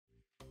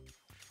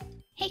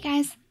Hey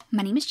guys,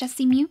 my name is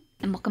JessiMew,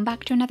 and welcome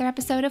back to another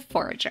episode of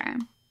Forager.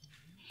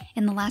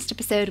 In the last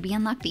episode, we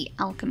unlocked the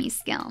alchemy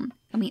skill,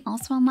 and we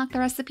also unlocked the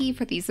recipe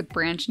for these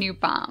brand new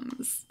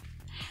bombs.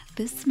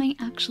 This might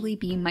actually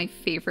be my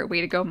favorite way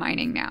to go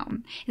mining now.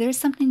 There's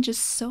something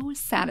just so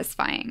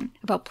satisfying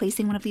about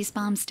placing one of these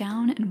bombs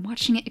down and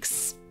watching it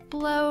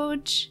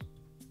explode.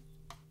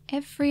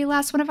 Every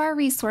last one of our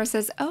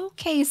resources.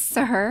 Okay,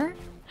 sir.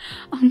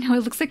 Oh no,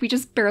 it looks like we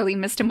just barely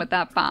missed him with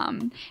that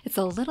bomb. It's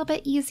a little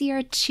bit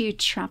easier to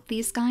trap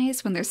these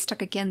guys when they're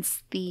stuck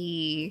against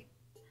the...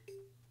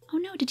 Oh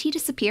no, did he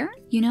disappear?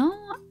 You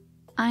know,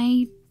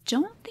 I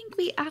don't think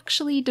we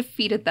actually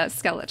defeated that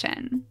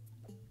skeleton.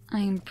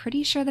 I'm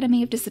pretty sure that it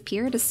may have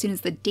disappeared as soon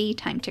as the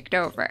daytime ticked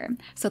over,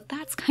 so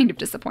that's kind of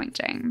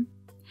disappointing.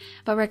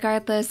 But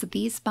regardless,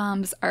 these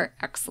bombs are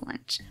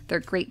excellent. They're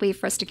a great way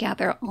for us to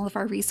gather all of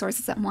our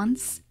resources at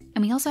once,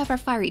 and we also have our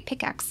fiery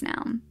pickaxe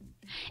now.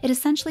 It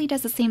essentially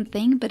does the same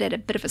thing, but at a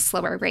bit of a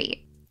slower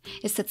rate.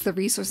 It sets the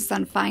resources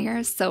on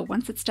fire, so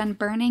once it's done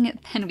burning,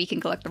 then we can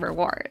collect the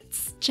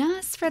rewards.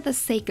 Just for the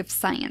sake of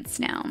science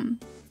now.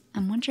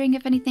 I'm wondering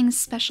if anything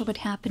special would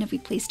happen if we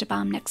placed a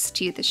bomb next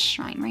to this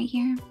shrine right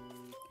here.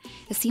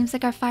 It seems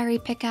like our fiery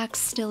pickaxe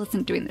still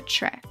isn't doing the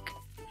trick.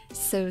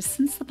 So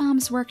since the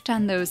bombs worked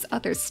on those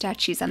other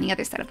statues on the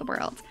other side of the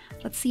world,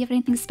 let's see if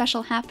anything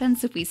special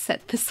happens if we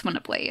set this one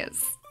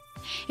ablaze.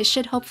 It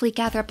should hopefully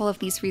gather up all of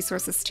these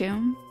resources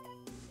too.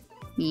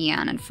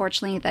 Yeah, and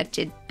unfortunately that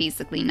did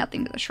basically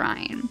nothing to the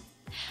shrine.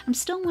 I'm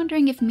still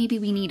wondering if maybe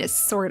we need a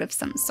sword of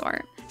some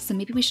sort, so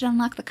maybe we should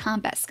unlock the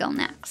combat skill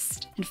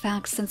next. In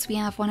fact, since we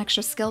have one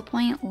extra skill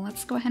point,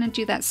 let's go ahead and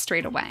do that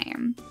straight away.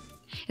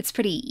 It's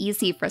pretty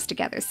easy for us to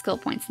gather skill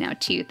points now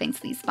too, thanks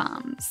to these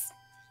bombs.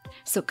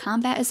 So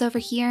combat is over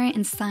here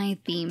inside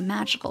the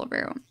magical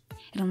room.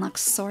 It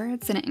unlocks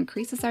swords and it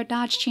increases our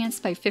dodge chance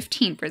by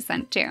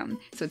 15% too,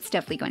 so it's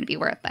definitely going to be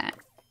worth it.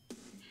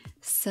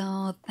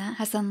 So that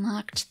has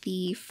unlocked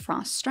the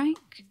Frost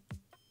Strike.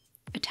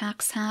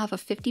 Attacks have a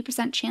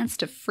 50% chance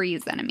to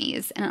freeze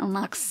enemies, and it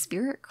unlocks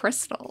Spirit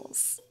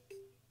Crystals.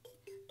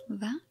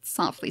 That's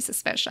awfully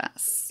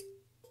suspicious.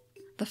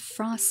 The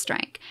Frost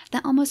Strike.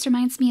 That almost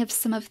reminds me of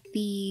some of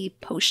the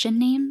potion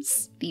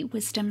names. The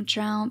Wisdom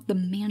Drought, the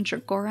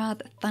Mandragora,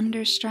 the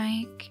Thunder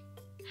Strike.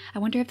 I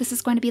wonder if this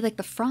is going to be like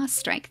the Frost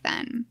Strike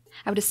then.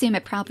 I would assume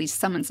it probably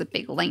summons a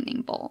big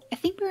lightning bolt. I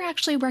think we're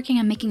actually working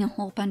on making a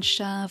whole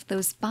bunch of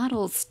those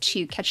bottles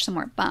to catch some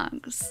more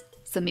bugs.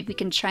 So maybe we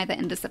can try that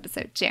in this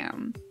episode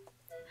too.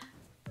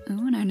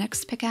 Ooh, and our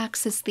next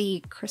pickaxe is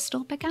the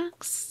crystal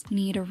pickaxe. We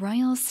need a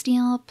royal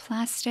steel,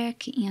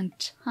 plastic, and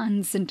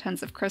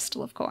tons of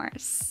crystal, of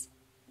course.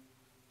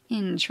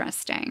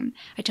 Interesting.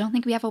 I don't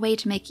think we have a way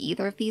to make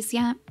either of these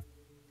yet.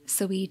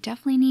 So we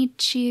definitely need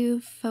to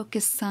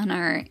focus on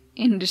our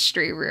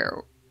industry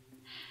route.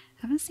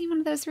 Haven't seen one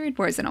of those rude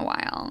boys in a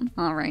while.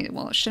 Alright,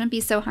 well it shouldn't be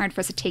so hard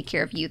for us to take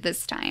care of you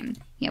this time.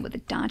 Yeah, with the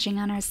dodging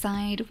on our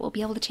side, we'll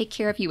be able to take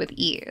care of you with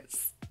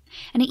ease.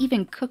 And it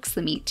even cooks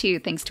the meat too,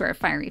 thanks to our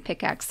fiery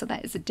pickaxe, so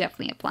that is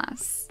definitely a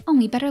plus. Oh,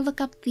 we better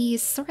look up the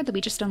sword that we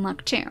just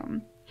unlocked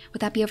too. Would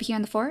that be over here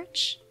in the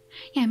forge?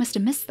 Yeah, I must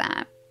have missed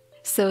that.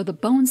 So the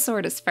bone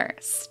sword is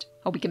first.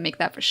 Oh, we can make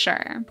that for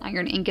sure.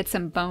 Iron ingots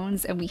and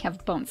bones, and we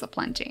have bones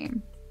aplenty.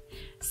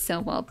 So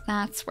while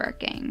that's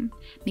working,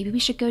 maybe we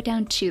should go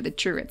down to the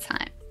druid's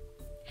hut.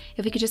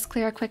 If we could just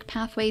clear a quick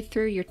pathway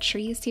through your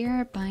trees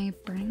here by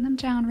burning them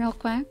down real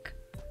quick.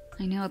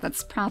 I know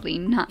that's probably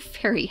not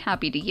very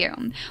happy to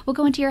you. We'll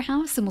go into your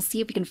house and we'll see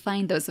if we can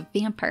find those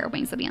vampire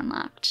wings that we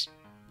unlocked.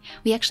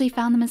 We actually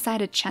found them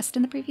inside a chest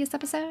in the previous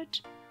episode.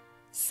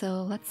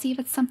 So let's see if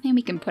it's something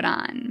we can put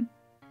on.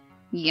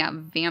 Yeah,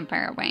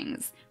 vampire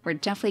wings. We're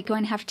definitely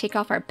going to have to take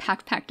off our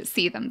backpack to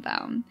see them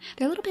though.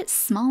 They're a little bit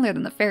smaller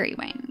than the fairy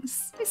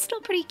wings. They're still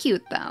pretty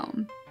cute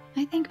though.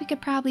 I think we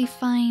could probably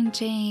find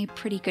a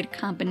pretty good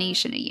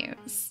combination to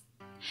use.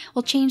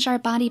 We'll change our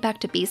body back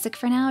to basic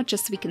for now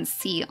just so we can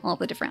see all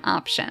the different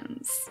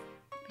options.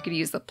 We could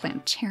use the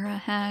Plantera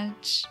head.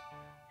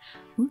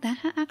 Ooh, that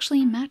hat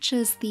actually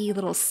matches the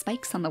little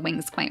spikes on the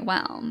wings quite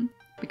well.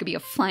 We could be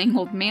a flying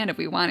old man if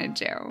we wanted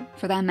to.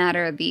 For that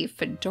matter, the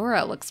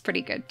fedora looks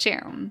pretty good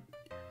too.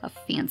 A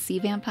fancy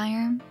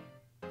vampire.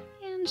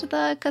 And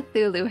the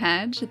Cthulhu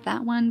head,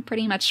 that one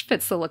pretty much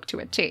fits the look to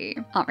a T.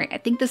 Alright, I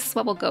think this is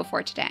what we'll go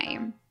for today.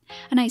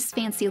 A nice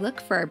fancy look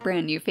for our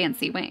brand new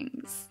fancy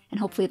wings. And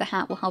hopefully the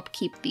hat will help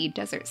keep the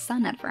desert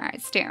sun out of our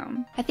eyes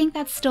too. I think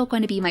that's still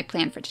going to be my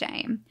plan for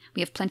today. We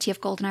have plenty of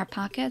gold in our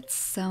pockets,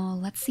 so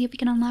let's see if we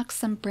can unlock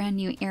some brand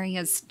new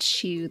areas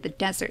to the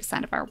desert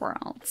side of our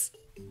worlds.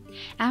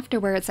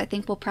 Afterwards, I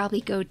think we'll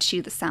probably go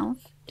to the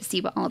south to see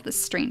what all of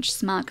this strange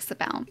smog is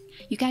about.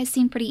 You guys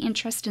seem pretty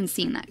interested in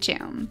seeing that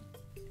too.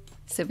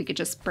 So we could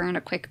just burn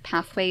a quick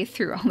pathway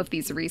through all of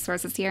these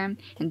resources here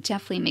and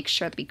definitely make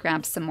sure that we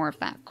grab some more of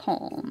that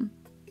coal.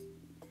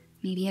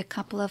 Maybe a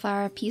couple of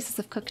our pieces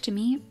of cooked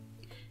meat.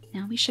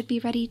 Now we should be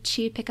ready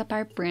to pick up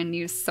our brand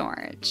new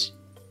sword.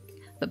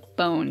 The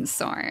bone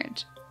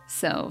sword.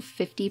 So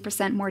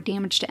 50% more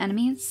damage to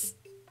enemies.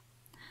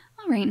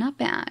 Alright, not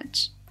bad.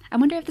 I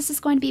wonder if this is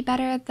going to be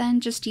better than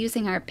just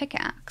using our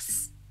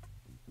pickaxe.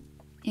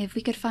 If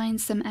we could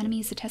find some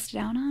enemies to test it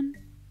out on.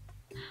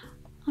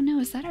 Oh no,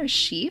 is that our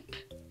sheep?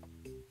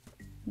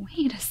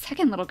 Wait a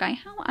second, little guy.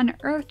 How on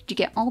earth did you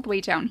get all the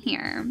way down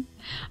here?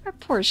 Our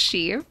poor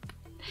sheep.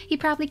 He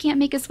probably can't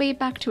make his way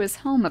back to his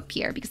home up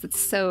here because it's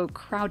so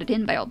crowded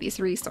in by all these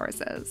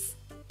resources.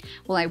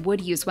 Well, I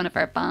would use one of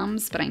our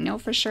bombs, but I know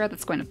for sure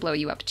that's going to blow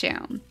you up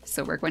too,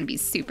 so we're going to be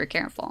super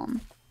careful.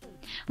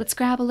 Let's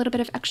grab a little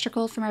bit of extra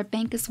gold from our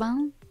bank as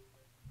well.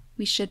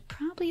 We should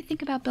probably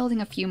think about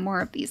building a few more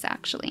of these,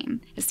 actually.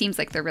 It seems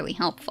like they're really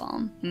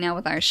helpful. Now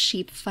with our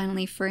sheep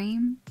finally free,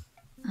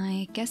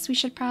 I guess we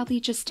should probably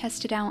just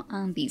test it out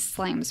on these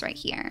slimes right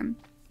here.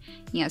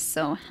 Yeah,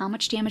 so how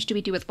much damage do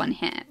we do with one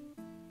hit?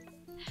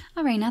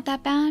 Alright, not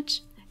that bad.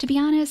 To be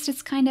honest,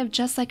 it's kind of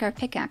just like our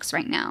pickaxe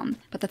right now,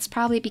 but that's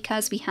probably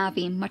because we have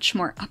a much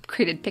more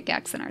upgraded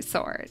pickaxe than our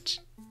sword.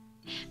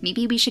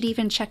 Maybe we should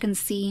even check and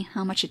see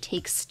how much it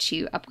takes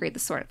to upgrade the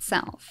sword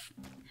itself.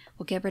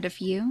 We'll get rid of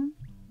you.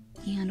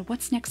 And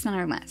what's next on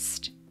our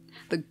list?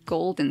 The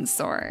golden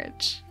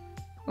sword.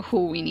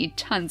 Oh, we need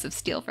tons of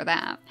steel for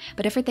that,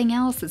 but everything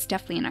else is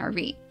definitely in our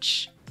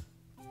reach.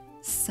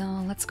 So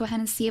let's go ahead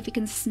and see if we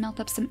can smelt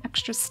up some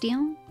extra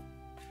steel.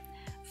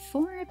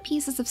 4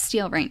 pieces of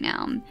steel right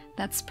now.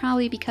 That's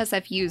probably because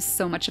I've used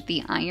so much of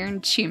the iron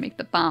to make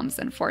the bombs,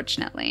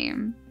 unfortunately.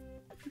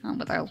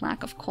 With our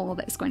lack of coal,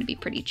 that is going to be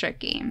pretty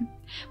tricky.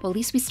 Well, at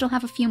least we still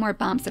have a few more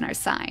bombs on our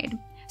side.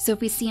 So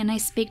if we see a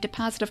nice big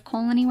deposit of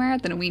coal anywhere,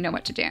 then we know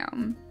what to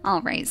do.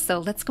 Alright, so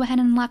let's go ahead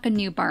and unlock a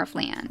new bar of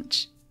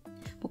land.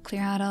 We'll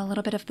clear out a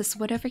little bit of this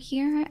wood over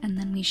here, and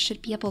then we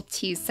should be able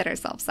to set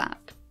ourselves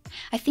up.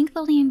 I think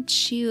the land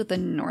to the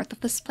north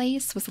of this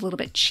place was a little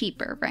bit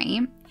cheaper,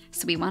 right?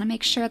 So we want to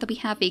make sure that we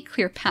have a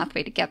clear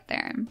pathway to get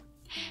there.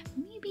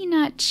 Maybe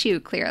not too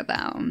clear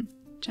though,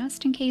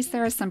 just in case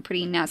there are some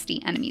pretty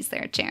nasty enemies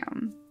there too.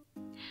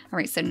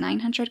 Alright, so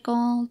 900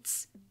 gold,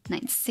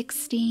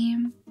 960.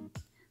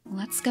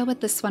 Let's go with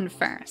this one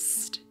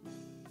first.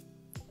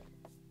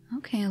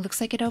 Okay, it looks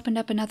like it opened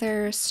up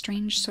another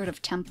strange sort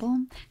of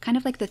temple, kind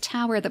of like the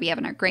tower that we have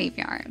in our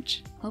graveyard.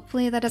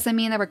 Hopefully that doesn't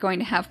mean that we're going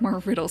to have more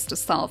riddles to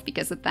solve,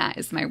 because that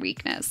is my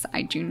weakness.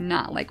 I do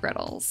not like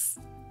riddles.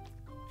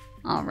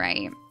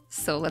 Alright,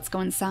 so let's go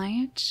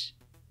inside.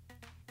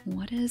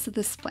 What is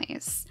this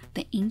place?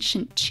 The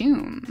ancient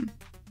tomb.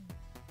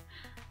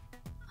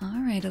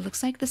 Alright, it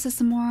looks like this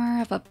is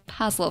more of a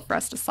puzzle for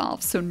us to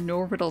solve, so no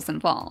riddles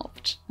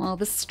involved. Well,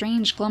 this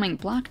strange glowing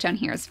block down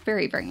here is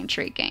very, very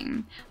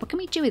intriguing. What can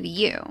we do with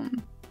you?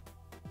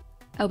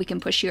 Oh, we can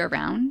push you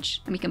around,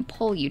 and we can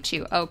pull you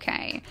too.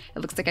 Okay, it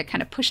looks like I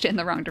kind of pushed it in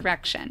the wrong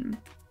direction.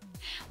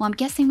 Well, I'm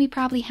guessing we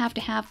probably have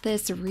to have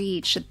this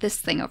reach this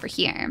thing over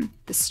here,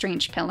 this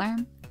strange pillar.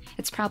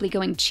 It's probably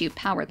going to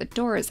power the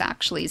doors,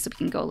 actually, so we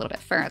can go a little bit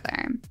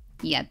further.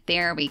 Yeah,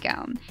 there we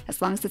go.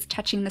 As long as it's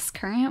touching this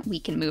current, we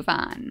can move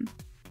on.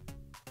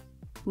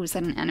 Ooh, is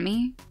that an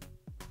enemy?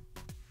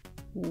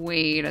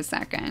 Wait a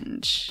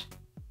second.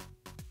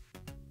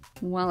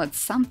 Well, it's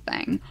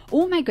something.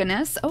 Oh my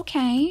goodness,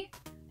 okay.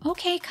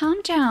 Okay,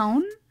 calm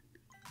down.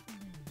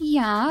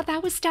 Yeah,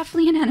 that was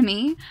definitely an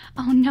enemy.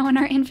 Oh no, and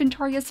our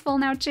inventory is full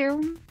now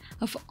too?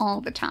 Of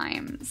all the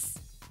times.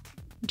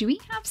 Do we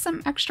have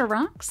some extra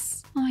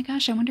rocks? Oh my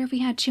gosh, I wonder if we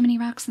had too many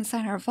rocks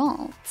inside our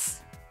vaults.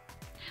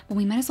 Well,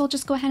 we might as well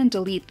just go ahead and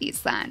delete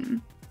these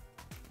then.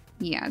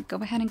 Yeah, go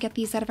ahead and get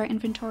these out of our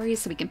inventory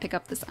so we can pick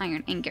up this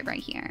iron ingot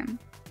right here.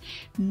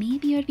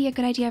 Maybe it would be a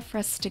good idea for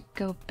us to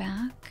go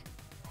back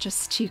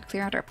just to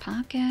clear out our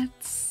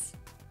pockets.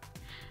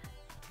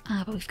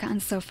 But we've gotten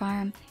so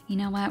far. You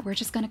know what? We're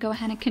just gonna go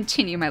ahead and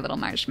continue, my little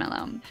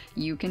marshmallow.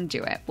 You can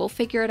do it. We'll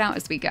figure it out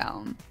as we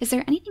go. Is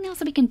there anything else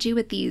that we can do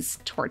with these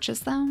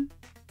torches, though?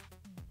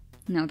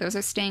 No, those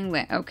are staying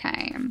lit.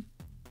 Okay.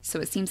 So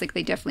it seems like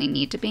they definitely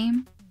need to be.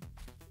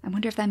 I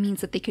wonder if that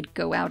means that they could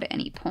go out at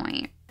any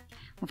point.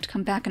 We'll have to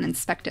come back and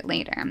inspect it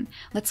later.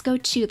 Let's go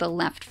to the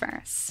left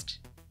first.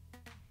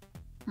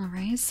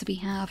 Alright, so we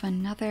have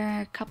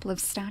another couple of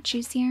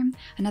statues here.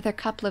 Another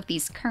couple of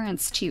these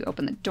currents to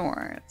open the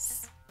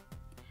doors.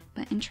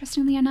 But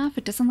interestingly enough,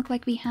 it doesn't look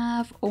like we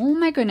have, oh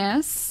my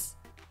goodness,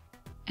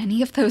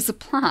 any of those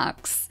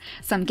blocks.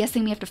 So I'm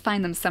guessing we have to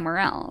find them somewhere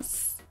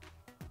else.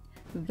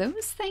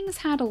 Those things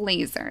had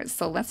lasers,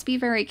 so let's be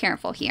very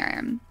careful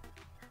here.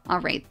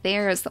 Alright,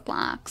 there's the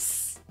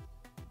blocks.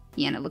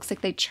 Yeah, and it looks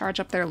like they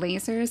charge up their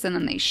lasers and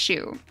then they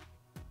shoot.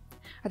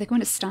 Are they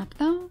going to stop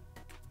though?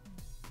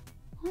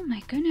 Oh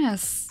my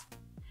goodness.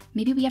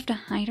 Maybe we have to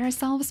hide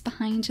ourselves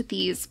behind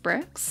these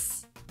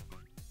bricks?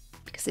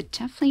 Because it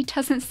definitely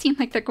doesn't seem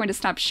like they're going to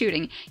stop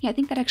shooting. Yeah, I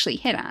think that actually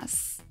hit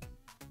us.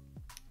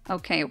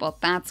 Okay, well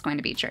that's going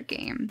to be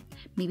tricky.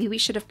 Maybe we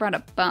should have brought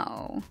a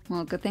bow.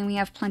 Well, good thing we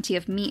have plenty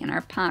of meat in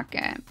our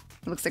pocket.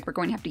 It looks like we're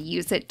going to have to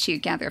use it to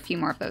gather a few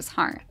more of those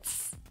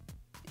hearts.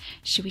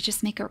 Should we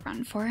just make a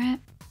run for it?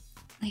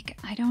 Like,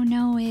 I don't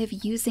know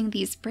if using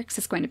these bricks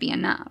is going to be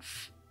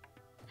enough.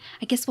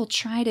 I guess we'll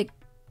try to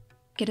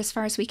get as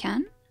far as we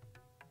can.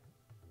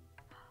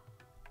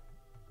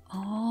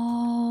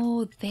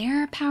 Oh,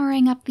 they're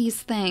powering up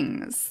these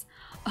things.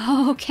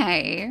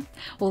 Okay,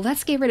 well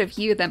let's get rid of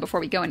you then before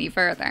we go any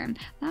further.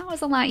 That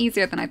was a lot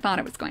easier than I thought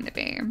it was going to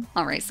be.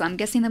 Alright, so I'm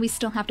guessing that we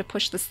still have to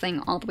push this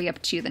thing all the way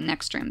up to the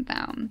next room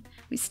though.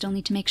 We still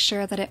need to make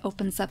sure that it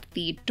opens up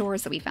the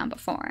doors that we found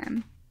before.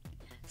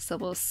 So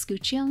we'll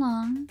scoot you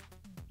along.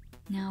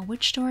 Now,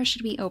 which door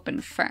should we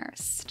open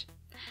first?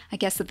 I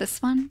guess at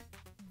this one?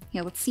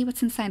 Yeah, let's see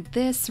what's inside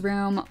this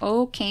room.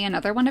 Okay,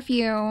 another one of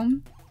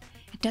you.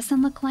 It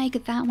doesn't look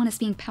like that one is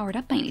being powered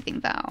up by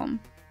anything though.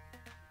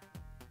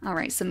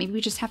 Alright, so maybe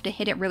we just have to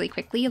hit it really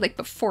quickly, like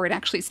before it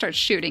actually starts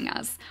shooting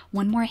us.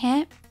 One more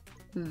hit.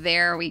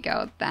 There we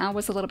go. That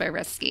was a little bit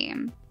risky.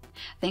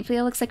 Thankfully,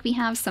 it looks like we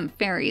have some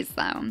fairies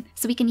though,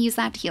 so we can use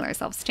that to heal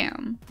ourselves too.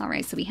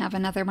 Alright, so we have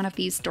another one of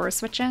these door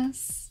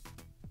switches.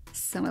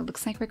 So it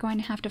looks like we're going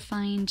to have to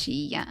find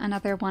yet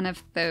another one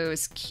of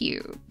those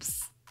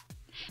cubes.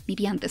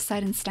 Maybe on this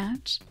side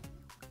instead.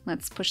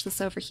 Let's push this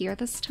over here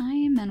this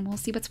time and we'll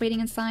see what's waiting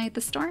inside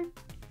the store.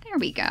 There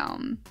we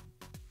go.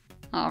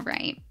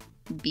 Alright.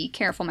 Be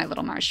careful, my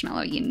little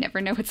marshmallow. You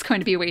never know what's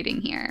going to be waiting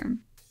here.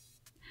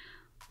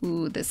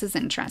 Ooh, this is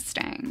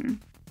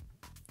interesting.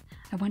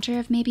 I wonder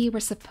if maybe we're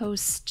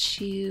supposed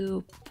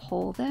to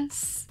pull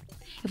this?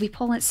 If we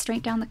pull it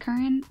straight down the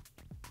current?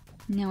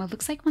 No, it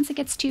looks like once it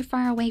gets too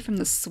far away from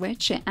the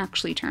switch, it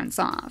actually turns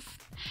off.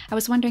 I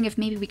was wondering if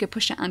maybe we could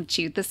push it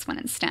onto this one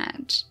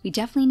instead. We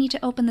definitely need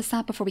to open this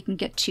up before we can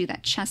get to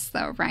that chest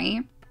though,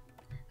 right?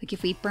 Like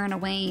if we burn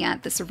away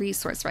at this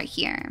resource right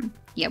here.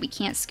 Yeah, we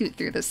can't scoot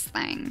through this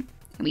thing.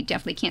 And we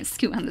definitely can't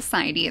scoot on the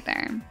side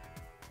either.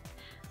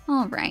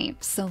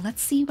 Alright, so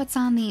let's see what's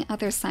on the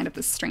other side of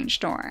this strange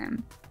door.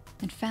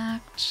 In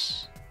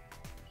fact,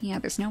 yeah,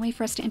 there's no way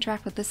for us to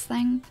interact with this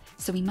thing,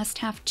 so we must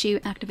have to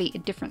activate a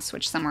different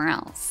switch somewhere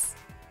else.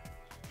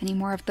 Any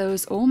more of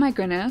those? Oh my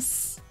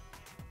goodness.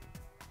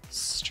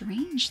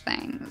 Strange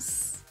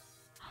things.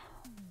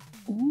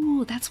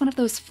 Ooh, that's one of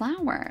those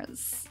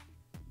flowers.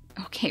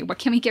 Okay, what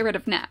can we get rid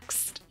of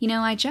next? You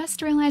know, I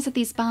just realized that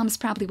these bombs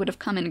probably would have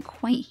come in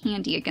quite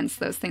handy against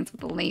those things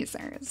with the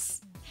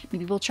lasers.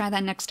 Maybe we'll try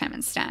that next time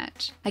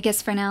instead. I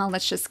guess for now,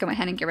 let's just go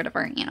ahead and get rid of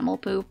our animal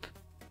poop.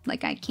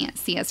 Like, I can't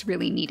see us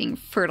really needing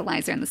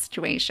fertilizer in the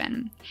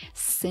situation.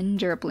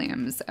 Cinder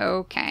blooms,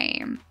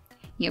 okay.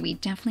 Yeah, we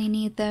definitely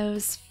need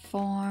those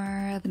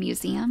for the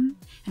museum,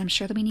 and I'm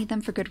sure that we need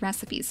them for good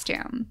recipes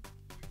too.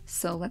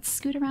 So let's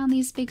scoot around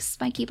these big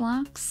spiky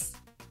blocks.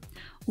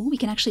 Ooh, we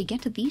can actually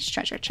get to these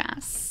treasure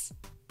chests.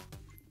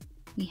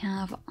 We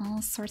have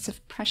all sorts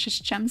of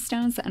precious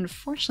gemstones that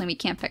unfortunately we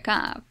can't pick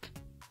up.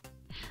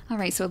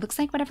 Alright, so it looks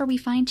like whatever we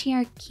find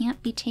here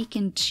can't be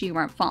taken to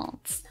our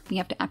vaults. We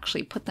have to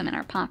actually put them in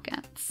our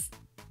pockets.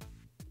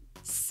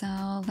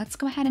 So let's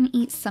go ahead and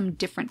eat some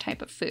different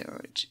type of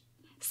food.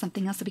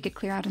 Something else that we could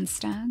clear out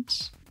instead?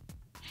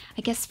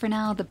 I guess for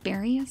now, the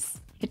berries.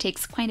 It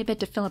takes quite a bit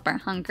to fill up our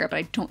hunger, but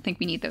I don't think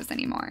we need those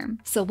anymore.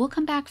 So we'll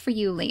come back for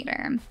you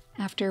later,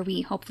 after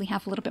we hopefully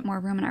have a little bit more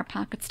room in our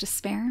pockets to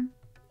spare.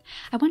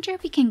 I wonder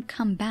if we can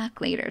come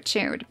back later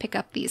too to pick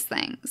up these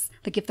things,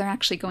 like if they're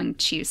actually going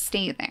to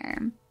stay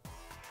there.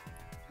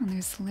 Oh,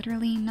 there's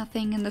literally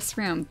nothing in this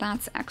room.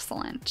 That's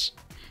excellent.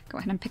 Go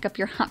ahead and pick up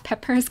your hot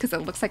peppers because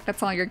it looks like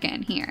that's all you're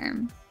getting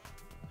here.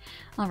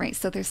 Alright,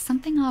 so there's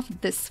something off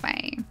this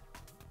way.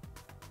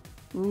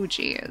 Ooh,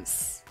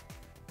 geez.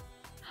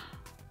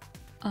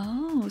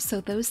 Oh,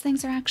 so those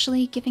things are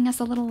actually giving us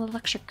a little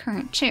electric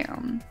current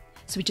too.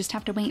 So we just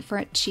have to wait for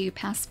it to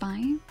pass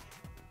by.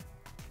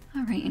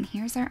 Alright, and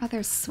here's our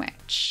other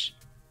switch.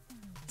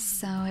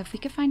 So if we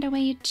could find a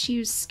way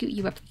to scoot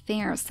you up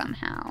there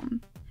somehow.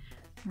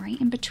 Right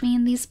in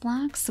between these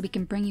blocks, so we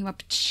can bring you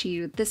up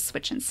to this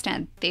switch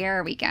instead.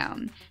 There we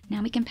go.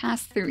 Now we can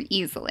pass through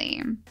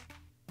easily.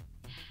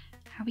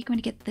 How are we going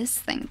to get this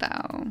thing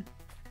though?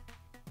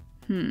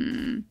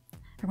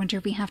 I wonder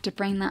if we have to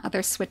bring that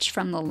other switch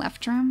from the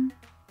left room?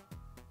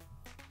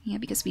 Yeah,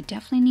 because we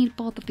definitely need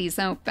both of these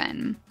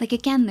open. Like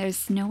again,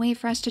 there's no way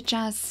for us to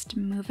just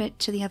move it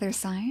to the other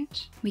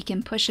side. We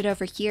can push it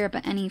over here,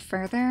 but any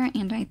further,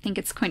 and I think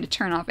it's going to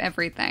turn off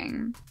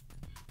everything.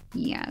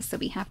 Yeah, so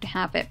we have to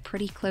have it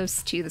pretty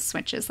close to the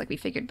switches like we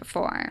figured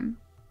before.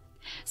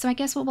 So I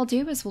guess what we'll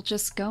do is we'll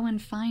just go and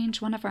find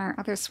one of our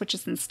other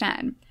switches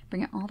instead.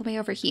 Bring it all the way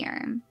over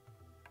here.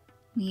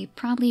 We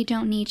probably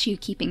don't need you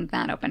keeping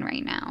that open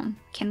right now.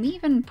 Can we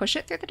even push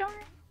it through the door?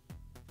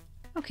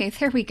 Okay,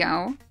 there we go.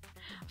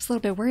 I was a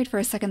little bit worried for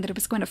a second that it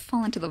was going to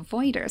fall into the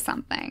void or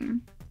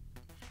something.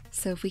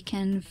 So if we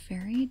can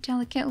very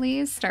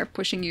delicately start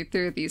pushing you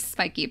through these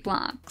spiky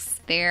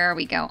blocks. There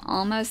we go,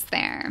 almost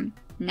there.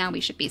 Now we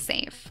should be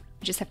safe.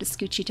 We just have to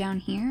scoot you down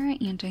here,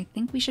 and I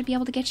think we should be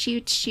able to get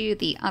you to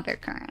the other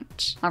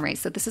current. Alright,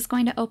 so this is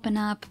going to open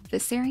up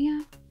this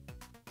area.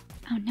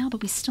 Oh no,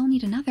 but we still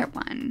need another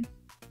one.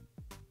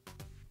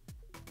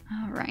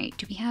 Alright,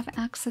 do we have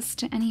access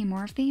to any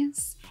more of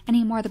these?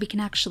 Any more that we can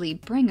actually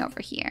bring over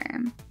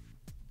here?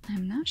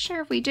 I'm not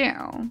sure if we do.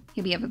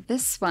 Yeah, we have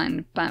this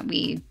one, but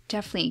we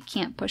definitely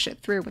can't push it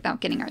through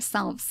without getting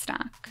ourselves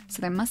stuck. So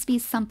there must be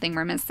something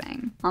we're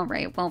missing.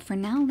 Alright, well for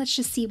now, let's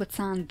just see what's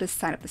on this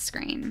side of the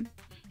screen.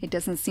 It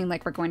doesn't seem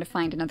like we're going to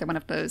find another one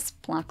of those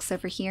blocks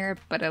over here,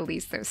 but at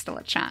least there's still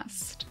a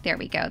chest. There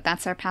we go,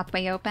 that's our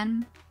pathway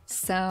open.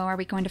 So are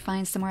we going to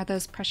find some more of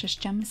those precious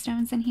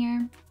gemstones in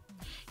here?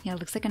 Yeah, it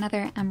looks like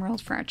another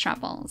emerald for our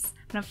troubles.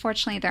 But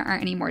unfortunately, there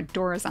aren't any more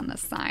doors on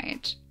this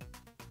side.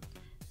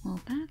 Well,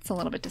 that's a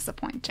little bit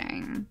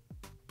disappointing.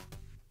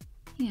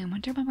 Yeah, I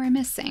wonder what we're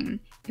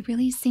missing. It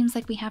really seems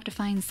like we have to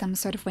find some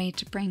sort of way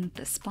to bring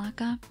this block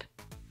up.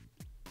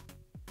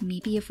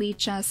 Maybe if we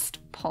just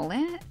pull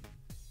it?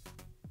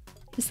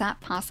 Is that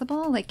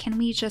possible? Like, can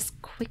we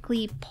just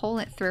quickly pull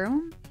it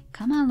through?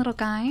 Come on, little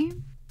guy.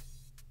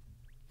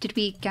 Did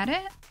we get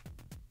it?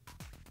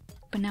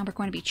 But now we're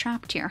going to be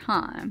trapped here,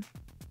 huh?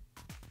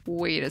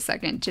 Wait a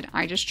second, did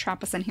I just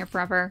trap us in here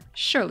forever?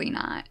 Surely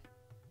not.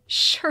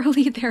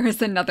 Surely there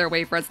is another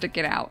way for us to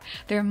get out.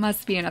 There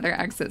must be another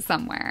exit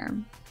somewhere.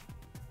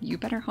 You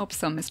better hope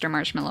so, Mr.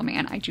 Marshmallow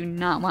Man. I do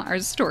not want our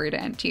story to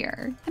end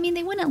here. I mean,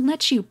 they wouldn't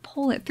let you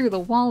pull it through the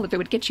wall if it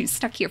would get you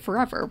stuck here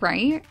forever,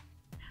 right?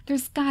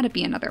 There's gotta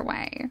be another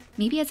way.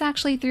 Maybe it's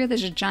actually through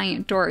this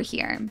giant door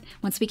here.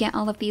 Once we get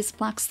all of these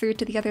blocks through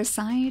to the other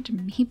side,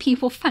 maybe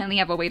we'll finally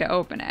have a way to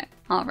open it.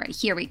 Alright,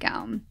 here we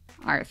go.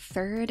 Our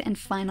third and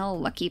final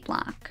lucky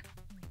block.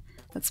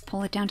 Let's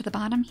pull it down to the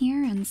bottom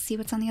here and see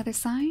what's on the other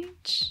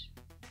side.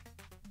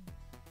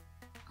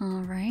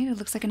 Alright, it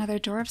looks like another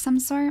door of some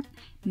sort.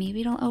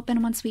 Maybe it'll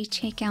open once we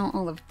take out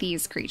all of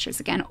these creatures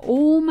again.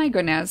 Oh my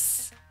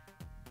goodness.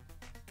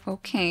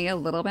 Okay, a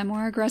little bit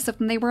more aggressive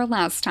than they were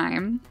last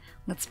time.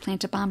 Let's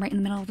plant a bomb right in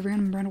the middle of the room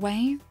and run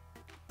away.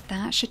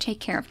 That should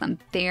take care of them.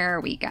 There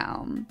we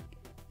go.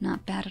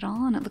 Not bad at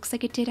all, and it looks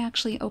like it did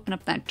actually open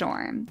up that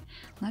door.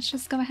 Let's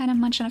just go ahead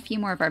and munch on a few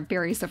more of our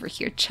berries over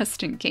here,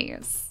 just in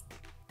case.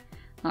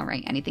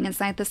 Alright, anything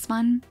inside this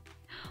one?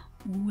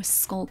 Ooh, a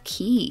skull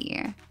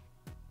key.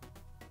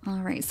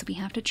 Alright, so we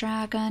have to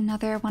drag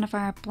another one of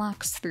our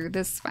blocks through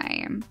this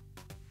way.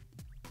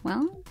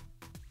 Well,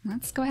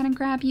 let's go ahead and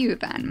grab you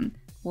then.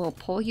 We'll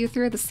pull you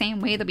through the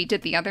same way that we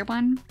did the other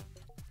one.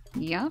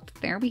 Yep,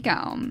 there we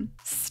go.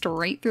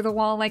 Straight through the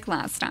wall like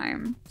last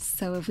time.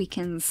 So if we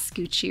can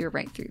scooch you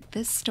right through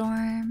this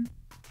door,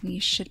 we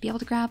should be able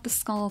to grab the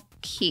skull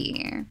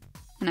key.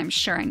 And I'm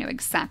sure I know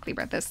exactly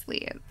where this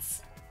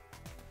leads.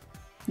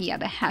 Yeah,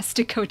 that has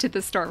to go to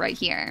this door right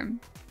here.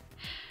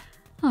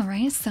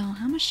 Alright, so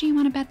how much do you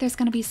want to bet there's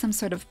going to be some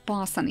sort of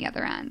boss on the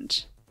other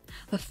end?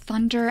 The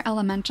Thunder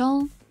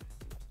Elemental?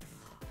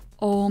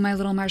 Oh, my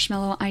little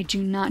marshmallow, I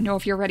do not know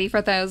if you're ready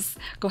for this.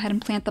 Go ahead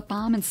and plant the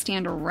bomb and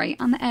stand right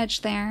on the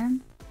edge there.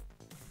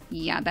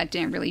 Yeah, that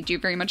didn't really do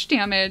very much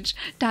damage.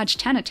 Dodge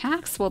 10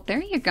 attacks, well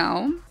there you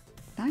go.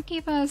 That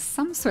gave us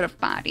some sort of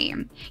body.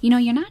 You know,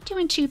 you're not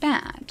doing too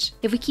bad.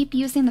 If we keep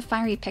using the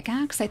fiery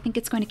pickaxe, I think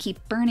it's going to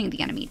keep burning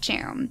the enemy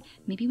too.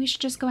 Maybe we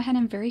should just go ahead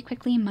and very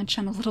quickly munch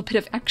on a little bit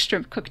of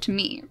extra cooked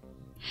meat.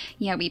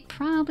 Yeah, we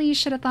probably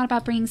should have thought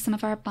about bringing some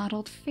of our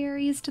bottled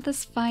fairies to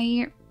this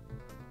fight.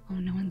 Oh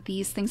no, and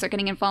these things are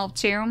getting involved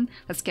too.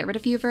 Let's get rid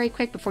of you very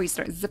quick before you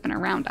start zipping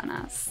around on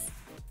us.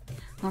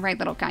 Alright,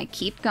 little guy,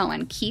 keep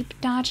going.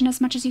 Keep dodging as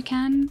much as you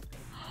can.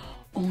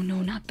 Oh no,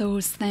 not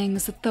those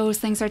things. Those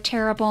things are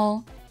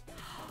terrible.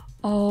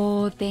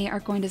 Oh, they are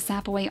going to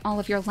zap away all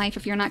of your life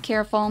if you're not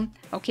careful.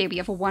 Okay, we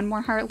have one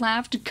more heart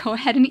left. Go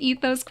ahead and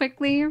eat those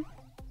quickly.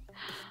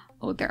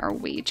 Oh, there are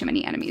way too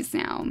many enemies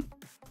now.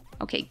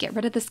 Okay, get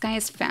rid of this guy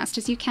as fast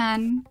as you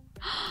can.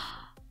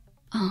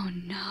 Oh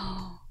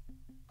no.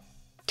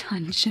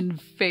 Dungeon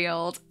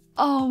failed.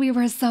 Oh, we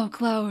were so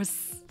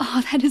close.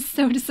 Oh, that is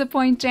so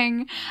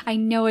disappointing. I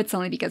know it's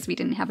only because we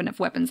didn't have enough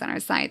weapons on our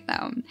side,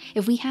 though.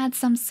 If we had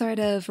some sort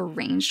of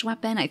ranged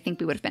weapon, I think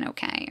we would have been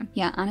okay.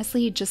 Yeah,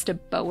 honestly, just a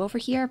bow over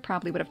here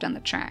probably would have done the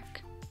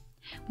trick.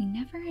 We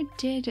never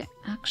did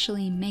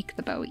actually make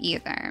the bow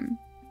either.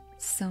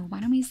 So why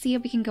don't we see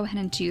if we can go ahead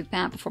and do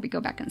that before we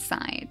go back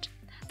inside.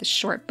 The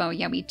short bow,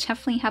 yeah, we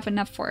definitely have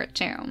enough for it,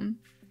 too.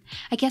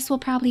 I guess we'll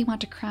probably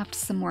want to craft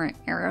some more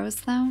arrows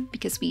though,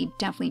 because we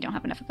definitely don't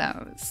have enough of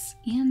those.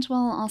 And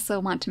we'll also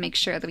want to make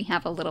sure that we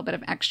have a little bit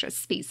of extra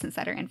space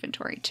inside our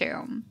inventory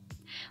too.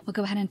 We'll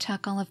go ahead and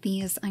tuck all of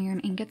these iron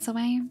ingots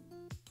away.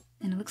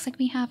 And it looks like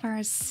we have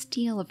our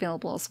steel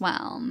available as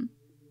well.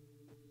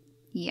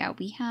 Yeah,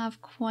 we have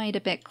quite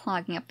a bit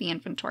clogging up the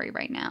inventory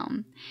right now.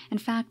 In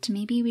fact,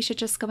 maybe we should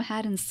just go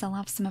ahead and sell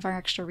off some of our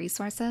extra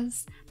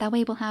resources. That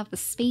way we'll have the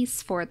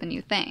space for the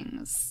new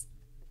things.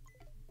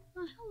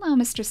 Hello,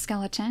 Mr.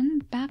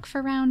 Skeleton. Back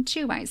for round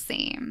 2, I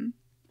see.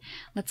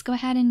 Let's go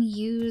ahead and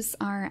use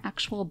our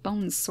actual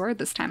bone sword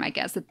this time, I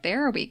guess.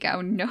 There we go.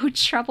 No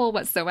trouble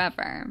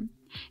whatsoever.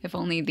 If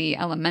only the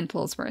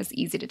elementals were as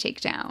easy to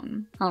take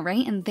down.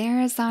 Alright, and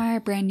there's our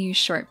brand new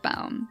short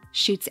bow.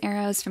 Shoots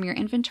arrows from your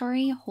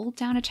inventory, hold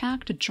down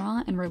attack to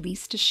draw and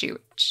release to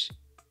shoot.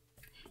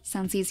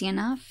 Sounds easy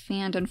enough,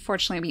 and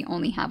unfortunately we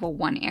only have a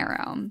 1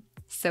 arrow,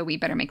 so we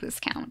better make this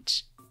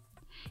count.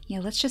 Yeah,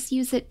 let's just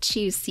use it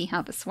to see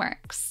how this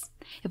works.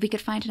 If we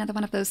could find another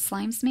one of those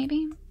slimes,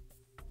 maybe?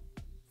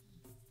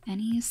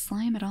 Any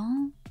slime at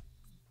all?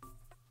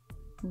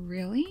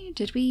 Really?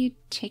 Did we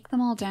take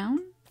them all down?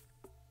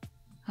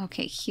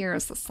 Okay,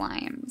 here's the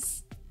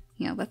slimes.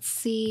 Yeah, let's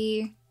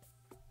see.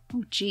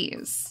 Oh,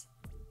 geez.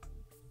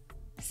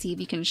 See if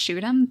you can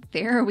shoot him.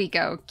 There we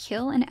go.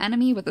 Kill an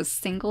enemy with a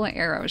single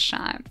arrow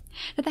shot.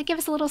 Did that give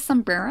us a little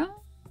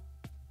sombrero?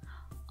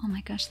 Oh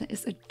my gosh, that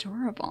is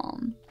adorable.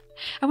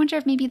 I wonder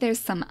if maybe there's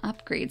some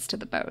upgrades to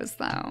the bows,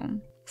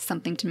 though.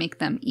 Something to make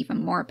them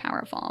even more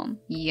powerful.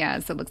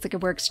 Yes, it looks like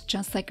it works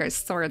just like our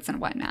swords and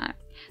whatnot.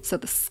 So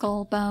the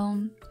skull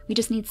bow, we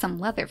just need some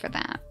leather for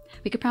that.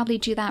 We could probably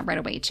do that right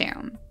away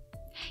too.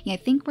 Yeah, I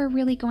think we're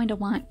really going to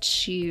want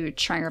to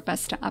try our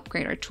best to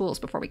upgrade our tools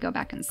before we go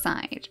back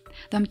inside.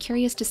 Though I'm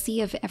curious to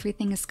see if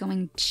everything is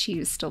going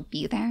to still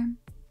be there,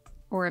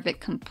 or if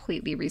it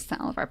completely reset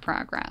all of our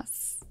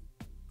progress.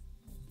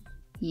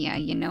 Yeah,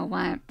 you know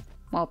what?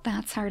 While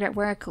that's hard at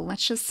work,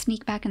 let's just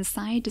sneak back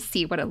inside to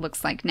see what it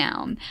looks like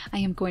now. I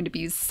am going to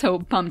be so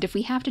bummed if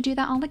we have to do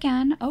that all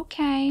again.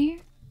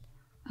 Okay.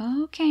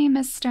 Okay,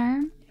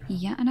 mister.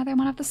 Yet another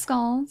one of the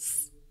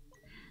skulls.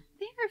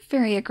 They are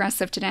very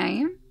aggressive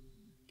today.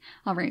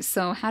 Alright,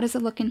 so how does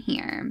it look in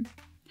here?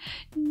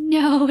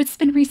 No, it's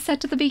been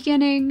reset to the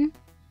beginning.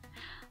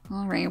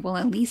 Alright, well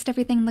at least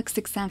everything looks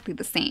exactly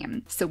the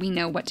same, so we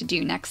know what to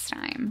do next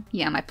time.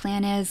 Yeah, my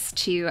plan is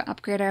to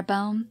upgrade our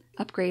bow,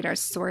 upgrade our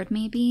sword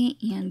maybe,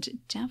 and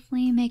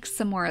definitely make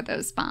some more of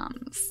those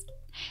bombs.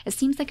 It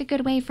seems like a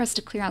good way for us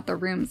to clear out the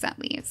rooms at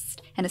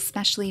least, and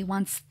especially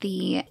once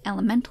the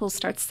elemental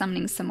starts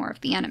summoning some more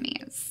of the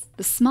enemies.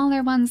 The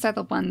smaller ones are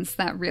the ones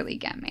that really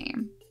get me.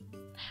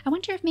 I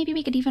wonder if maybe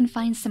we could even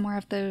find some more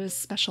of those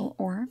special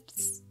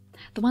orbs?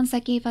 The ones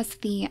that gave us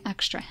the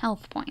extra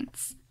health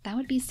points. That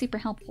would be super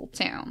helpful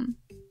too.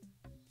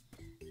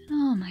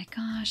 Oh my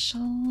gosh,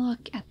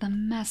 look at the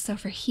mess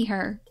over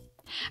here.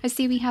 I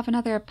see we have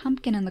another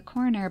pumpkin in the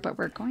corner, but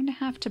we're going to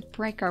have to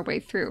break our way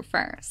through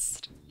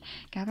first.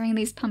 Gathering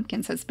these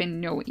pumpkins has been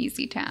no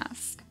easy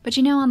task. But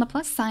you know, on the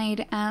plus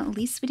side, at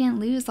least we didn't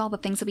lose all the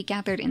things that we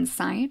gathered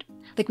inside.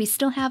 Like, we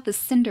still have the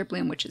cinder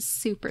bloom, which is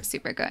super,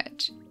 super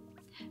good.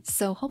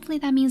 So hopefully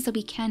that means that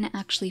we can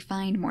actually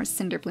find more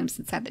cinder blooms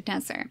inside the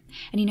desert.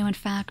 And you know, in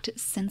fact,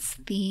 since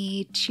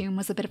the tomb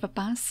was a bit of a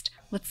bust,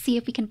 let's see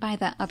if we can buy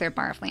that other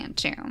bar of land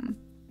tomb.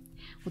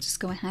 We'll just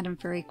go ahead and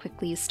very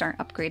quickly start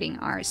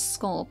upgrading our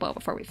skull bow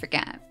before we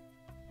forget.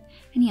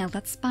 And yeah,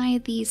 let's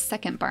buy the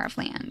second bar of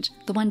land,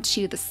 the one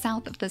to the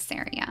south of this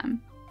area.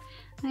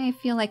 I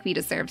feel like we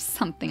deserve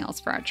something else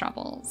for our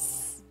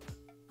troubles.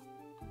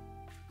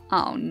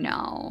 Oh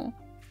no.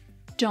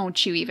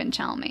 Don't you even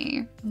tell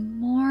me.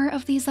 More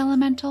of these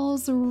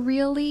elementals?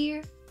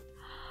 Really?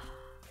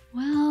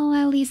 Well,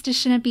 at least it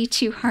shouldn't be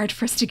too hard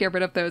for us to get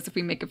rid of those if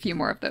we make a few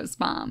more of those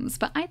bombs,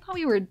 but I thought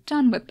we were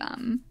done with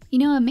them. You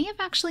know, it may have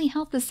actually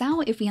helped us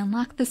out if we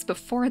unlocked this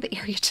before the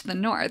area to the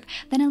north.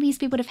 Then at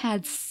least we would have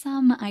had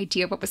some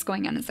idea of what was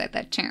going on inside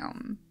that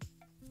tomb.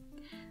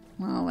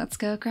 Well, let's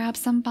go grab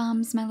some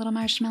bombs, my little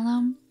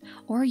marshmallow.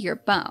 Or your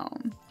bow.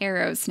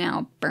 Arrows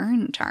now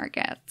burn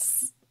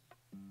targets.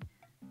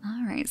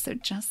 Alright, so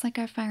just like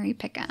our fiery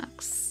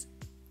pickaxe.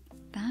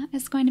 That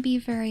is going to be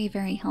very,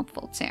 very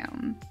helpful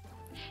too.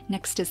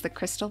 Next is the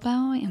crystal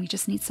bow, and we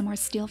just need some more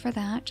steel for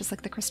that, just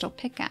like the crystal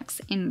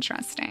pickaxe.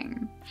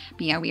 Interesting.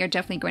 But yeah, we are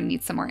definitely going to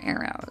need some more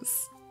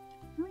arrows.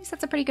 At least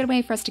that's a pretty good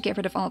way for us to get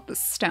rid of all of the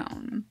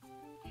stone.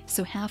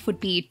 So half would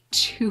be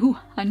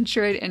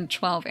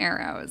 212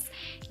 arrows.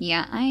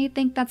 Yeah, I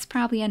think that's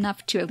probably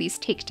enough to at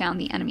least take down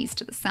the enemies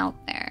to the south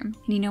there. And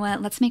you know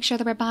what, let's make sure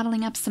that we're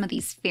bottling up some of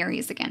these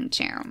fairies again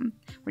too.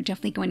 We're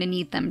definitely going to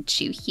need them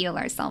to heal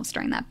ourselves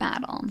during that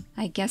battle.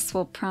 I guess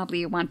we'll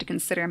probably want to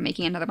consider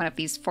making another one of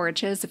these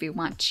forages if we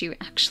want to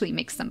actually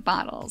make some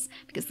bottles,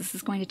 because this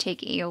is going to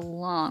take a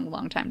long,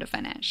 long time to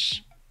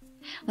finish.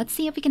 Let's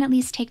see if we can at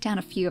least take down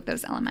a few of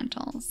those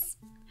elementals.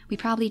 We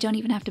probably don't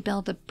even have to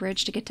build a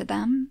bridge to get to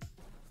them.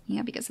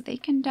 Yeah, because they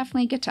can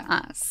definitely get to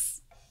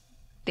us.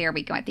 There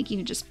we go. I think you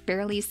can just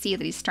barely see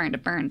that he's starting to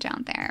burn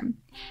down there.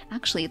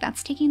 Actually,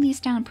 that's taking these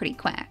down pretty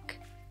quick.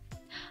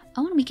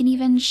 Oh, and we can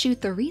even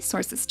shoot the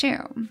resources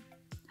too.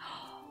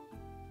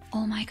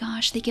 Oh my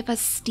gosh, they give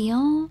us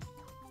steel?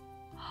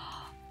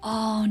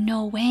 Oh,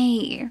 no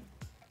way.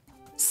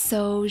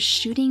 So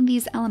shooting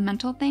these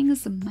elemental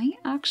things might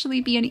actually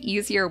be an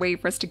easier way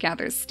for us to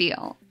gather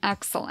steel.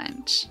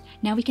 Excellent.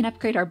 Now we can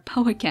upgrade our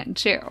bow again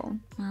too.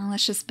 Well,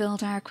 let's just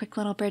build our quick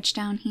little bridge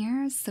down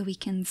here so we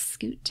can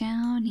scoot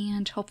down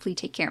and hopefully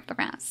take care of the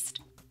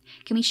rest.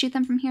 Can we shoot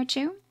them from here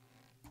too?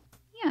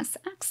 Yes,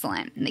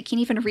 excellent. And they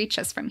can't even reach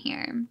us from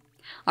here.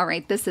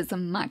 Alright, this is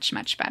much,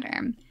 much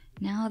better.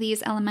 Now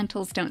these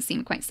elementals don't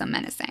seem quite so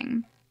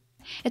menacing.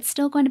 It's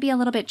still going to be a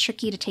little bit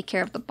tricky to take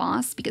care of the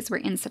boss because we're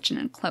in such an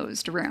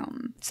enclosed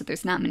room, so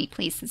there's not many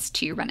places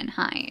to run and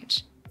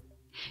hide.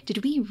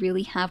 Did we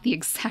really have the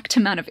exact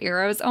amount of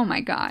arrows? Oh my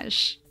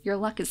gosh. Your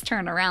luck is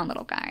turned around,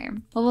 little guy.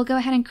 Well, we'll go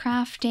ahead and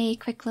craft a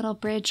quick little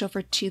bridge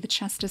over to the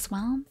chest as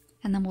well.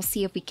 And then we'll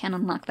see if we can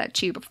unlock that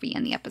tube if we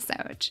end the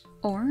episode.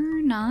 Or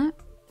not.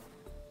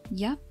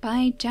 Yep,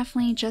 I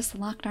definitely just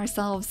locked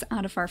ourselves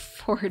out of our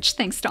forge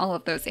thanks to all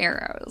of those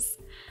arrows.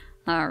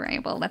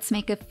 Alright, well, let's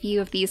make a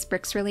few of these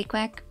bricks really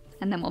quick,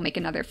 and then we'll make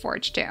another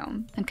forge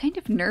too. I'm kind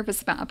of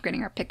nervous about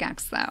upgrading our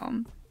pickaxe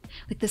though.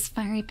 Like, this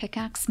fiery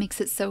pickaxe makes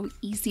it so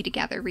easy to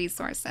gather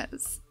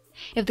resources.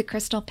 If the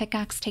crystal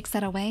pickaxe takes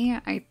that away,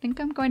 I think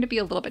I'm going to be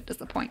a little bit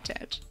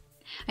disappointed.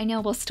 I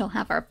know we'll still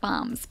have our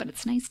bombs, but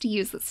it's nice to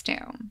use this too.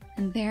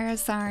 And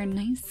there's our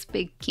nice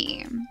big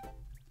key.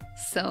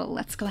 So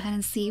let's go ahead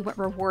and see what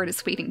reward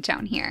is waiting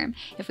down here.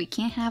 If we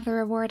can't have the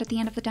reward at the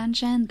end of the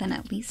dungeon, then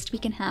at least we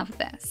can have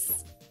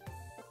this.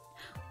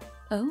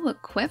 Oh, a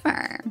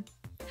quiver.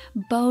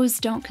 Bows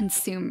don't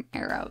consume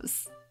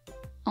arrows.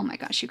 Oh my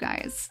gosh, you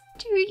guys.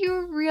 Do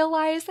you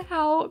realize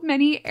how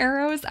many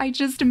arrows I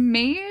just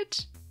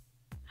made?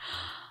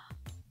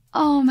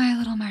 Oh, my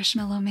little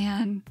marshmallow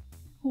man.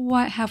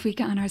 What have we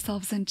gotten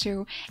ourselves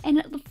into?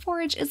 And the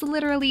forge is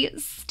literally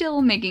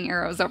still making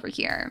arrows over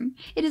here.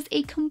 It is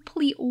a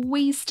complete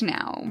waste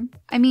now.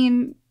 I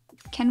mean,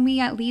 can we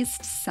at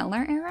least sell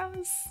our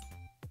arrows?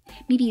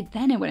 Maybe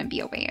then it wouldn't be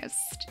a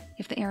waste.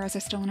 If the arrows are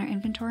still in our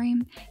inventory,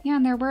 yeah,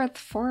 and they're worth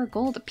 4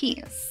 gold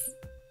apiece.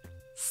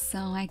 So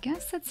I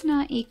guess it's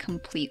not a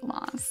complete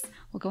loss.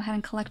 We'll go ahead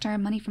and collect our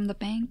money from the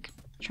bank,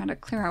 try to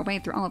clear our way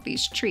through all of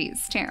these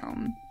trees too.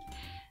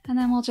 And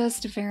then we'll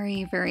just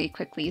very, very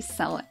quickly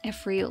sell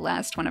every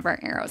last one of our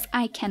arrows.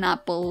 I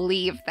cannot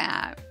believe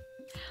that.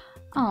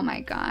 Oh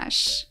my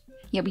gosh.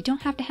 Yeah, we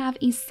don't have to have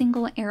a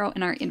single arrow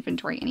in our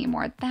inventory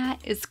anymore. That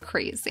is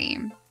crazy.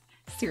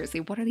 Seriously,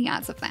 what are the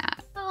odds of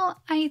that?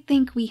 Well, I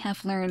think we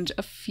have learned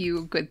a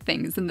few good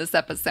things in this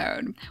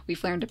episode.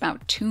 We've learned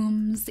about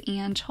tombs,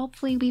 and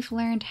hopefully we've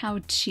learned how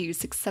to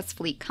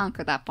successfully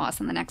conquer that boss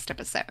in the next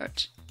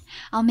episode.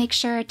 I'll make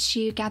sure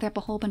to gather up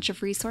a whole bunch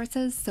of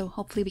resources, so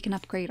hopefully we can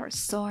upgrade our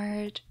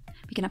sword,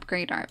 we can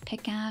upgrade our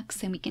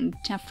pickaxe, and we can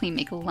definitely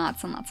make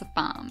lots and lots of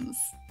bombs.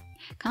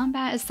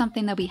 Combat is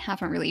something that we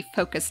haven't really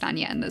focused on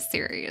yet in this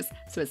series,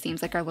 so it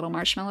seems like our little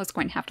marshmallow is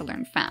going to have to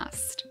learn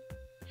fast.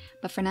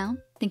 But for now,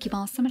 thank you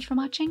all so much for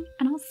watching,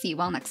 and I'll see you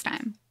all next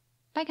time.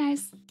 Bye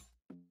guys!